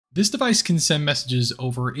This device can send messages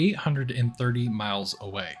over 830 miles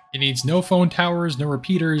away. It needs no phone towers, no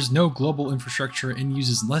repeaters, no global infrastructure, and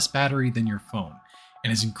uses less battery than your phone,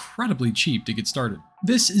 and is incredibly cheap to get started.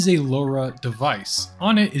 This is a LoRa device.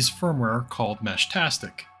 On it is firmware called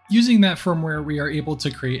Meshtastic. Using that firmware, we are able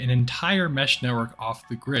to create an entire mesh network off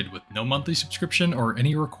the grid with no monthly subscription or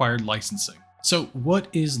any required licensing. So what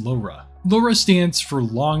is LoRa? LoRa stands for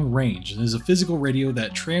long range and is a physical radio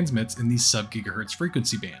that transmits in these sub-gigahertz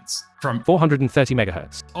frequency bands. From 430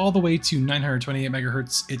 megahertz all the way to 928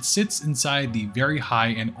 megahertz, it sits inside the very high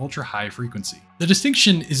and ultra high frequency. The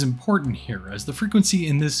distinction is important here, as the frequency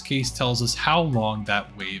in this case tells us how long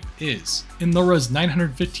that wave is. In LoRa's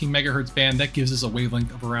 915 megahertz band, that gives us a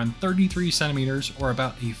wavelength of around 33 centimeters or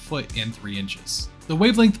about a foot and 3 inches. The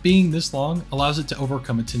wavelength being this long allows it to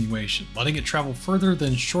overcome attenuation, letting it travel further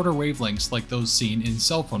than shorter wavelengths like those seen in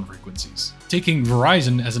cell phone frequencies. Taking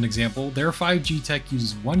Verizon as an example, their 5G tech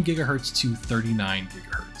uses 1 GHz to 39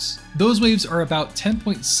 GHz. Those waves are about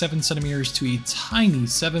 10.7 centimeters to a tiny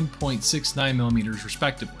 7.69 millimeters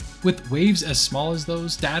respectively. With waves as small as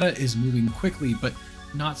those, data is moving quickly but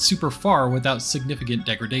not super far without significant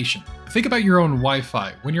degradation. Think about your own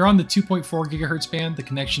Wi-Fi. When you're on the 2.4 GHz band, the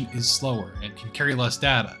connection is slower and can carry less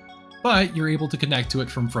data, but you're able to connect to it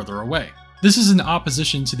from further away. This is in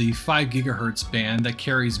opposition to the 5 GHz band that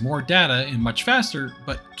carries more data and much faster,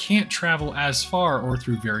 but can't travel as far or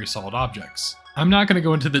through very solid objects. I'm not going to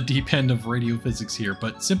go into the deep end of radio physics here,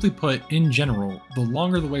 but simply put, in general, the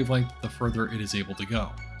longer the wavelength, the further it is able to go.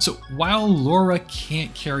 So while LoRa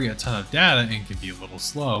can't carry a ton of data and can be a little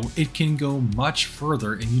slow, it can go much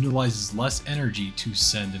further and utilizes less energy to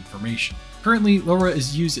send information. Currently, LoRa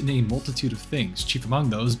is used in a multitude of things, chief among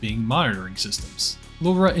those being monitoring systems.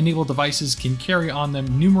 LoRa-enabled devices can carry on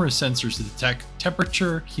them numerous sensors to detect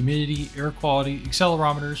temperature, humidity, air quality,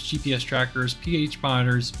 accelerometers, GPS trackers, pH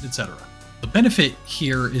monitors, etc. The benefit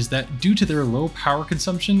here is that due to their low power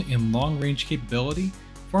consumption and long-range capability,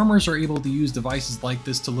 farmers are able to use devices like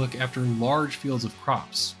this to look after large fields of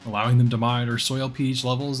crops, allowing them to monitor soil pH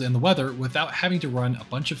levels and the weather without having to run a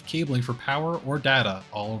bunch of cabling for power or data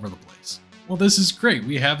all over the place. Well, this is great.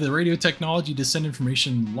 We have the radio technology to send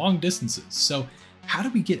information long distances, so how do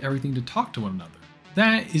we get everything to talk to one another?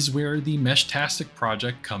 That is where the Meshtastic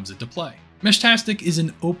project comes into play. Meshtastic is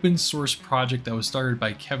an open source project that was started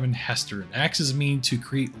by Kevin Hester and acts as a means to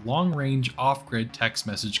create long-range off-grid text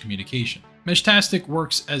message communication. Meshtastic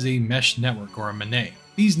works as a mesh network, or a MNE.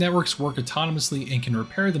 These networks work autonomously and can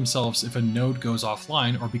repair themselves if a node goes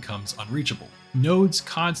offline or becomes unreachable. Nodes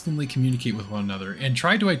constantly communicate with one another and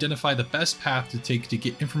try to identify the best path to take to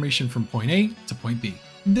get information from point A to point B.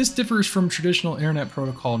 This differs from traditional internet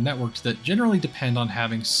protocol networks that generally depend on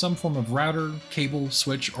having some form of router, cable,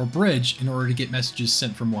 switch, or bridge in order to get messages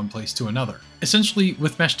sent from one place to another. Essentially,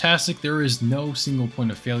 with Meshtastic, there is no single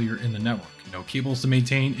point of failure in the network, no cables to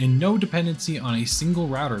maintain, and no dependency on a single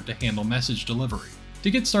router to handle message delivery.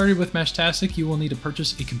 To get started with Meshtastic, you will need to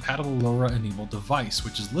purchase a compatible LoRa-enabled device,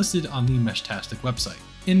 which is listed on the Meshtastic website.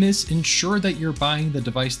 In this, ensure that you're buying the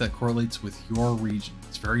device that correlates with your region.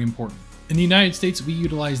 It's very important. In the United States, we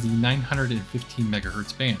utilize the 915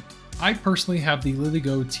 MHz band. I personally have the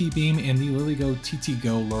LilyGo T-Beam and the LilyGo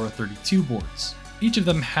TT-Go LoRa 32 boards. Each of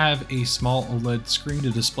them have a small OLED screen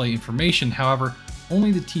to display information, however,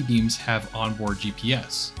 only the T-Beams have onboard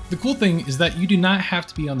GPS. The cool thing is that you do not have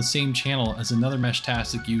to be on the same channel as another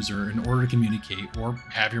Meshtastic user in order to communicate or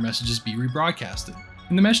have your messages be rebroadcasted.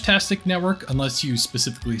 In the Meshtastic network, unless you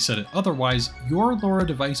specifically set it otherwise, your LoRa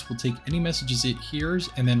device will take any messages it hears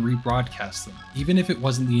and then rebroadcast them, even if it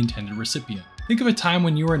wasn't the intended recipient. Think of a time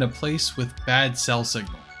when you were in a place with bad cell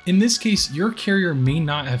signal. In this case, your carrier may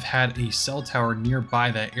not have had a cell tower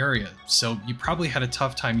nearby that area, so you probably had a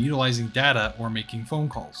tough time utilizing data or making phone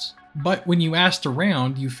calls. But when you asked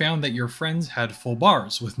around, you found that your friends had full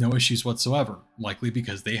bars with no issues whatsoever, likely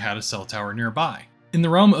because they had a cell tower nearby. In the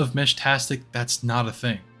realm of Meshtastic, that's not a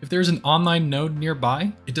thing. If there's an online node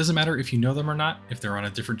nearby, it doesn't matter if you know them or not, if they're on a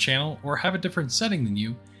different channel or have a different setting than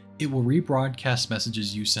you, it will rebroadcast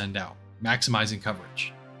messages you send out, maximizing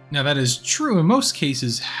coverage. Now that is true in most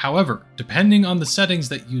cases, however, depending on the settings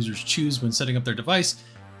that users choose when setting up their device,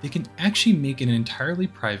 they can actually make an entirely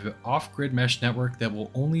private off-grid mesh network that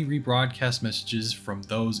will only rebroadcast messages from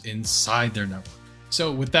those inside their network.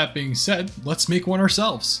 So with that being said, let's make one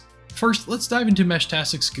ourselves. First, let's dive into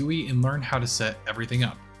Meshtastic's GUI and learn how to set everything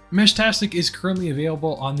up. Meshtastic is currently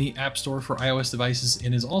available on the App Store for iOS devices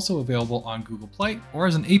and is also available on Google Play or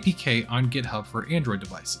as an APK on GitHub for Android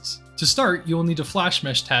devices. To start, you will need to flash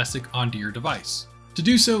Meshtastic onto your device. To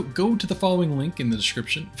do so, go to the following link in the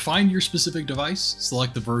description, find your specific device,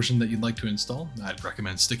 select the version that you'd like to install, I'd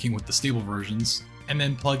recommend sticking with the stable versions, and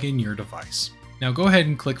then plug in your device. Now go ahead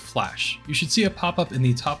and click Flash. You should see a pop-up in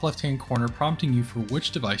the top left-hand corner prompting you for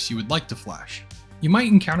which device you would like to flash. You might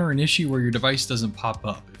encounter an issue where your device doesn't pop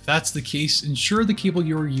up. If that's the case, ensure the cable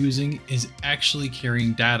you are using is actually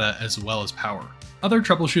carrying data as well as power. Other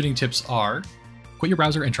troubleshooting tips are: quit your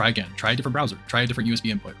browser and try again. Try a different browser. Try a different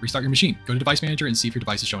USB input. Restart your machine. Go to Device Manager and see if your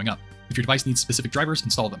device is showing up. If your device needs specific drivers,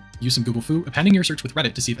 install them. Use some Google Foo, appending your search with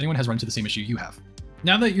Reddit to see if anyone has run into the same issue you have.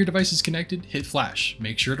 Now that your device is connected, hit Flash.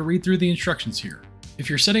 Make sure to read through the instructions here. If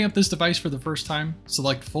you're setting up this device for the first time,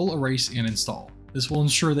 select Full Erase and Install. This will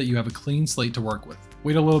ensure that you have a clean slate to work with.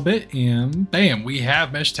 Wait a little bit and bam, we have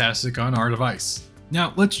Meshtastic on our device.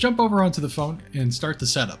 Now let's jump over onto the phone and start the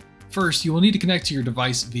setup. First, you will need to connect to your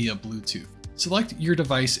device via Bluetooth. Select your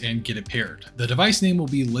device and get it paired. The device name will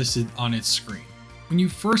be listed on its screen. When you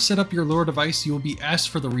first set up your LoRA device, you will be asked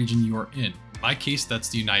for the region you are in. In my case, that's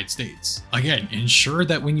the United States. Again, ensure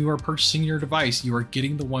that when you are purchasing your device, you are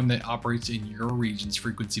getting the one that operates in your region's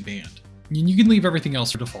frequency band. And you can leave everything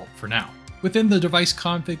else for default for now. Within the device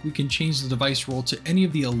config, we can change the device role to any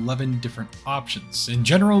of the 11 different options. In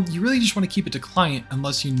general, you really just want to keep it to client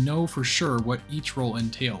unless you know for sure what each role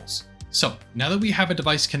entails. So now that we have a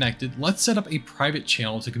device connected, let's set up a private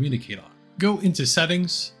channel to communicate on. Go into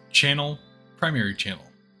Settings, Channel, Primary Channel.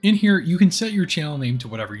 In here, you can set your channel name to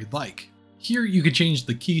whatever you'd like. Here you can change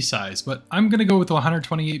the key size, but I'm going to go with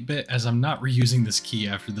 128-bit as I'm not reusing this key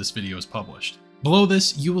after this video is published. Below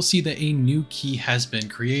this, you will see that a new key has been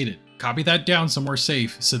created. Copy that down somewhere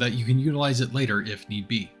safe so that you can utilize it later if need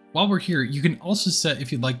be. While we're here, you can also set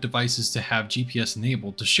if you'd like devices to have GPS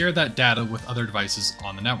enabled to share that data with other devices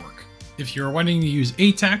on the network. If you're wanting to use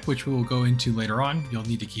ATAK, which we will go into later on, you'll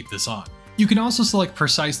need to keep this on. You can also select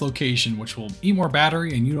precise location, which will eat more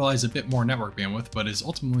battery and utilize a bit more network bandwidth, but is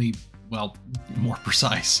ultimately, well, more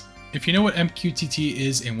precise. If you know what MQTT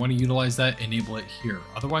is and want to utilize that, enable it here.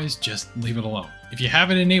 Otherwise, just leave it alone. If you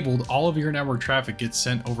have it enabled, all of your network traffic gets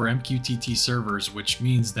sent over MQTT servers, which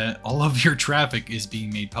means that all of your traffic is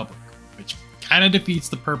being made public, which kind of defeats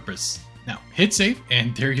the purpose. Now, hit save,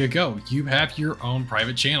 and there you go. You have your own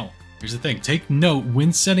private channel. Here's the thing, take note,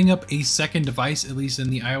 when setting up a second device, at least in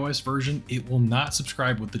the iOS version, it will not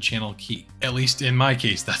subscribe with the channel key. At least in my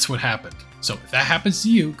case, that's what happened. So if that happens to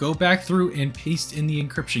you, go back through and paste in the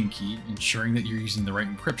encryption key, ensuring that you're using the right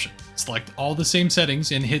encryption. Select all the same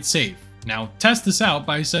settings and hit save. Now test this out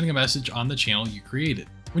by sending a message on the channel you created.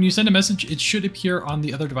 When you send a message, it should appear on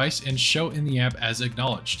the other device and show in the app as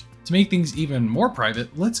acknowledged. To make things even more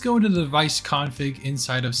private, let's go into the device config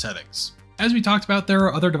inside of settings. As we talked about, there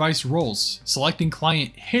are other device roles. Selecting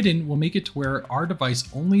client hidden will make it to where our device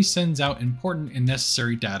only sends out important and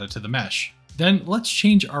necessary data to the mesh. Then let's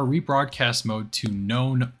change our rebroadcast mode to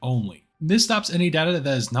known only. This stops any data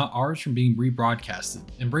that is not ours from being rebroadcasted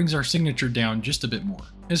and brings our signature down just a bit more.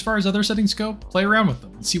 As far as other settings go, play around with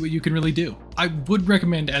them and see what you can really do. I would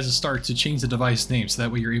recommend as a start to change the device name so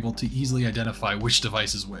that way you're able to easily identify which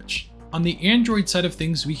device is which. On the Android side of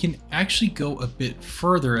things, we can actually go a bit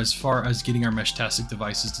further as far as getting our Meshtastic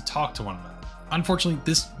devices to talk to one another. Unfortunately,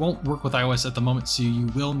 this won't work with iOS at the moment, so you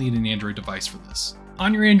will need an Android device for this.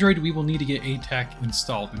 On your Android, we will need to get ATAK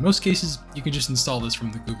installed. In most cases, you can just install this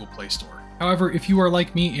from the Google Play Store. However, if you are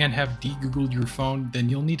like me and have de-Googled your phone, then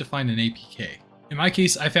you'll need to find an APK. In my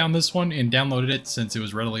case, I found this one and downloaded it since it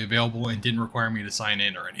was readily available and didn't require me to sign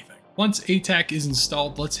in or anything. Once ATAK is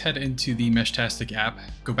installed, let's head into the Meshtastic app,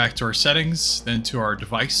 go back to our settings, then to our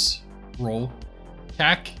device, role,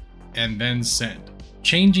 TAK, and then send.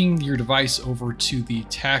 Changing your device over to the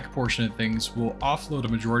TAK portion of things will offload a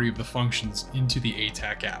majority of the functions into the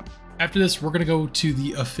ATAK app. After this, we're going to go to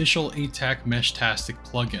the official ATAK Meshtastic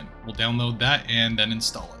plugin. We'll download that and then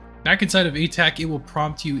install it. Back inside of ATAK, it will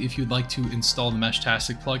prompt you if you'd like to install the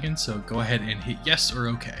Meshtastic plugin, so go ahead and hit yes or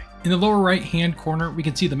OK. In the lower right hand corner, we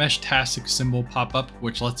can see the Meshtastic symbol pop up,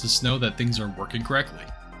 which lets us know that things are working correctly.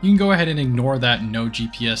 You can go ahead and ignore that no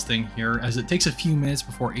GPS thing here, as it takes a few minutes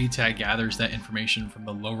before ATAK gathers that information from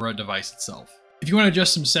the LoRA device itself. If you want to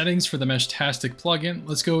adjust some settings for the Meshtastic plugin,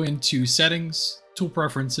 let's go into Settings, Tool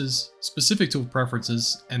Preferences, Specific Tool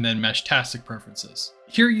Preferences, and then Meshtastic Preferences.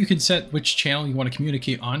 Here you can set which channel you want to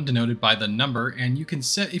communicate on, denoted by the number, and you can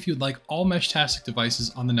set if you'd like all Meshtastic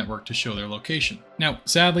devices on the network to show their location. Now,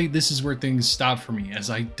 sadly, this is where things stop for me, as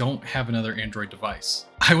I don't have another Android device.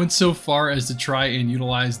 I went so far as to try and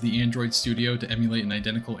utilize the Android Studio to emulate an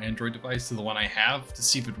identical Android device to the one I have to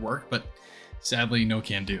see if it worked, but sadly, no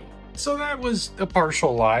can do. So that was a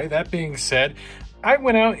partial lie. That being said, I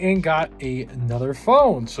went out and got another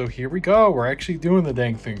phone. So here we go. We're actually doing the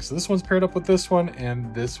dang thing. So this one's paired up with this one,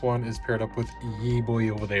 and this one is paired up with yay boy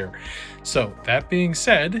over there. So that being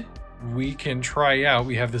said, we can try out.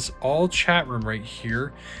 We have this all chat room right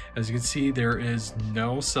here. As you can see, there is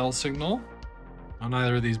no cell signal on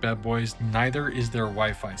either of these bad boys. Neither is there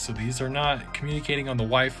Wi-Fi. So these are not communicating on the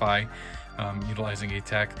Wi-Fi utilizing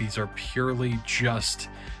ATAK. These are purely just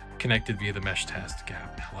connected via the Meshtastic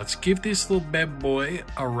app. Now let's give this little bad boy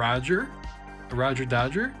a Roger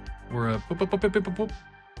Dodger, or a boop, boop, boop, boop, boop, boop,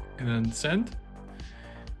 and then send.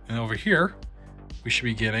 And over here, we should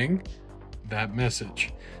be getting that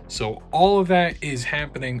message. So all of that is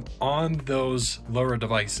happening on those LoRA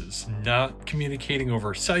devices, not communicating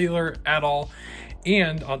over cellular at all.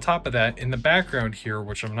 And on top of that, in the background here,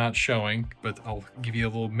 which I'm not showing, but I'll give you a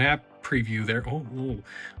little map preview there.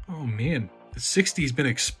 Oh man. The 60's been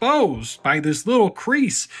exposed by this little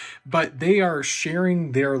crease, but they are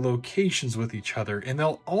sharing their locations with each other, and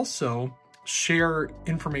they'll also share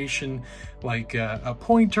information like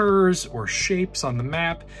pointers or shapes on the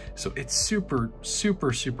map. So it's super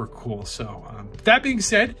cool. So that being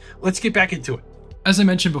said, let's get back into it. As I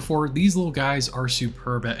mentioned before, these little guys are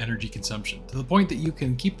superb at energy consumption, to the point that you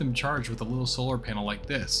can keep them charged with a little solar panel like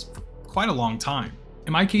this for quite a long time.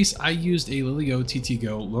 In my case, I used a Lilio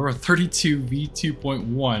TTGO LoRA 32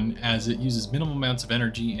 V2.1 as it uses minimal amounts of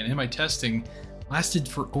energy, and in my testing, lasted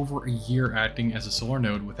for over a year acting as a solar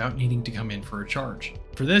node without needing to come in for a charge.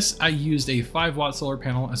 For this, I used a 5-watt solar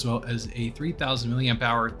panel as well as a 3000 milliamp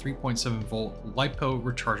hour 3.7 volt LiPo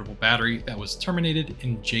rechargeable battery that was terminated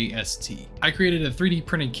in JST. I created a 3D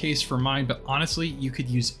printed case for mine, but honestly, you could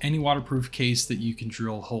use any waterproof case that you can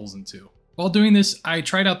drill holes into. While doing this, I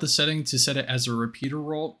tried out the setting to set it as a repeater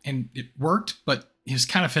roll, and it worked, but it was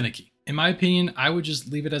kind of finicky. In my opinion, I would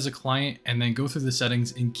just leave it as a client and then go through the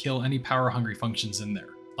settings and kill any power hungry functions in there.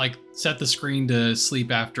 Like set the screen to sleep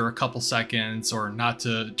after a couple seconds, or not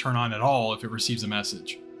to turn on at all if it receives a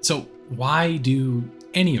message. So why do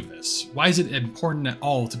any of this? Why is it important at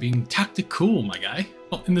all to being tactical, my guy?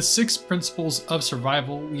 Well, in the 6 principles of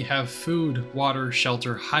survival, we have food, water,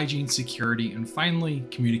 shelter, hygiene, security, and finally,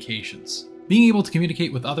 communications. Being able to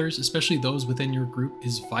communicate with others, especially those within your group,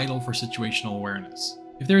 is vital for situational awareness.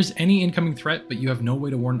 If there is any incoming threat, but you have no way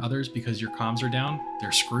to warn others because your comms are down,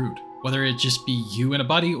 they're screwed. Whether it just be you and a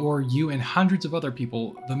buddy or you and hundreds of other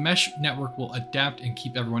people, the mesh network will adapt and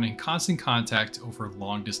keep everyone in constant contact over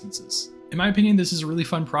long distances. In my opinion, this is a really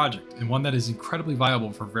fun project and one that is incredibly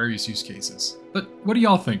viable for various use cases. But what do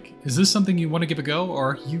y'all think? Is this something you want to give a go,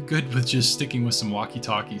 or are you good with just sticking with some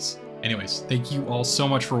walkie-talkies? Anyways, thank you all so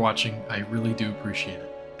much for watching. I really do appreciate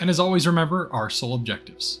it. And as always, remember our sole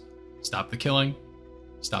objectives. Stop the killing,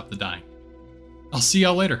 stop the dying. I'll see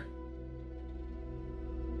y'all later.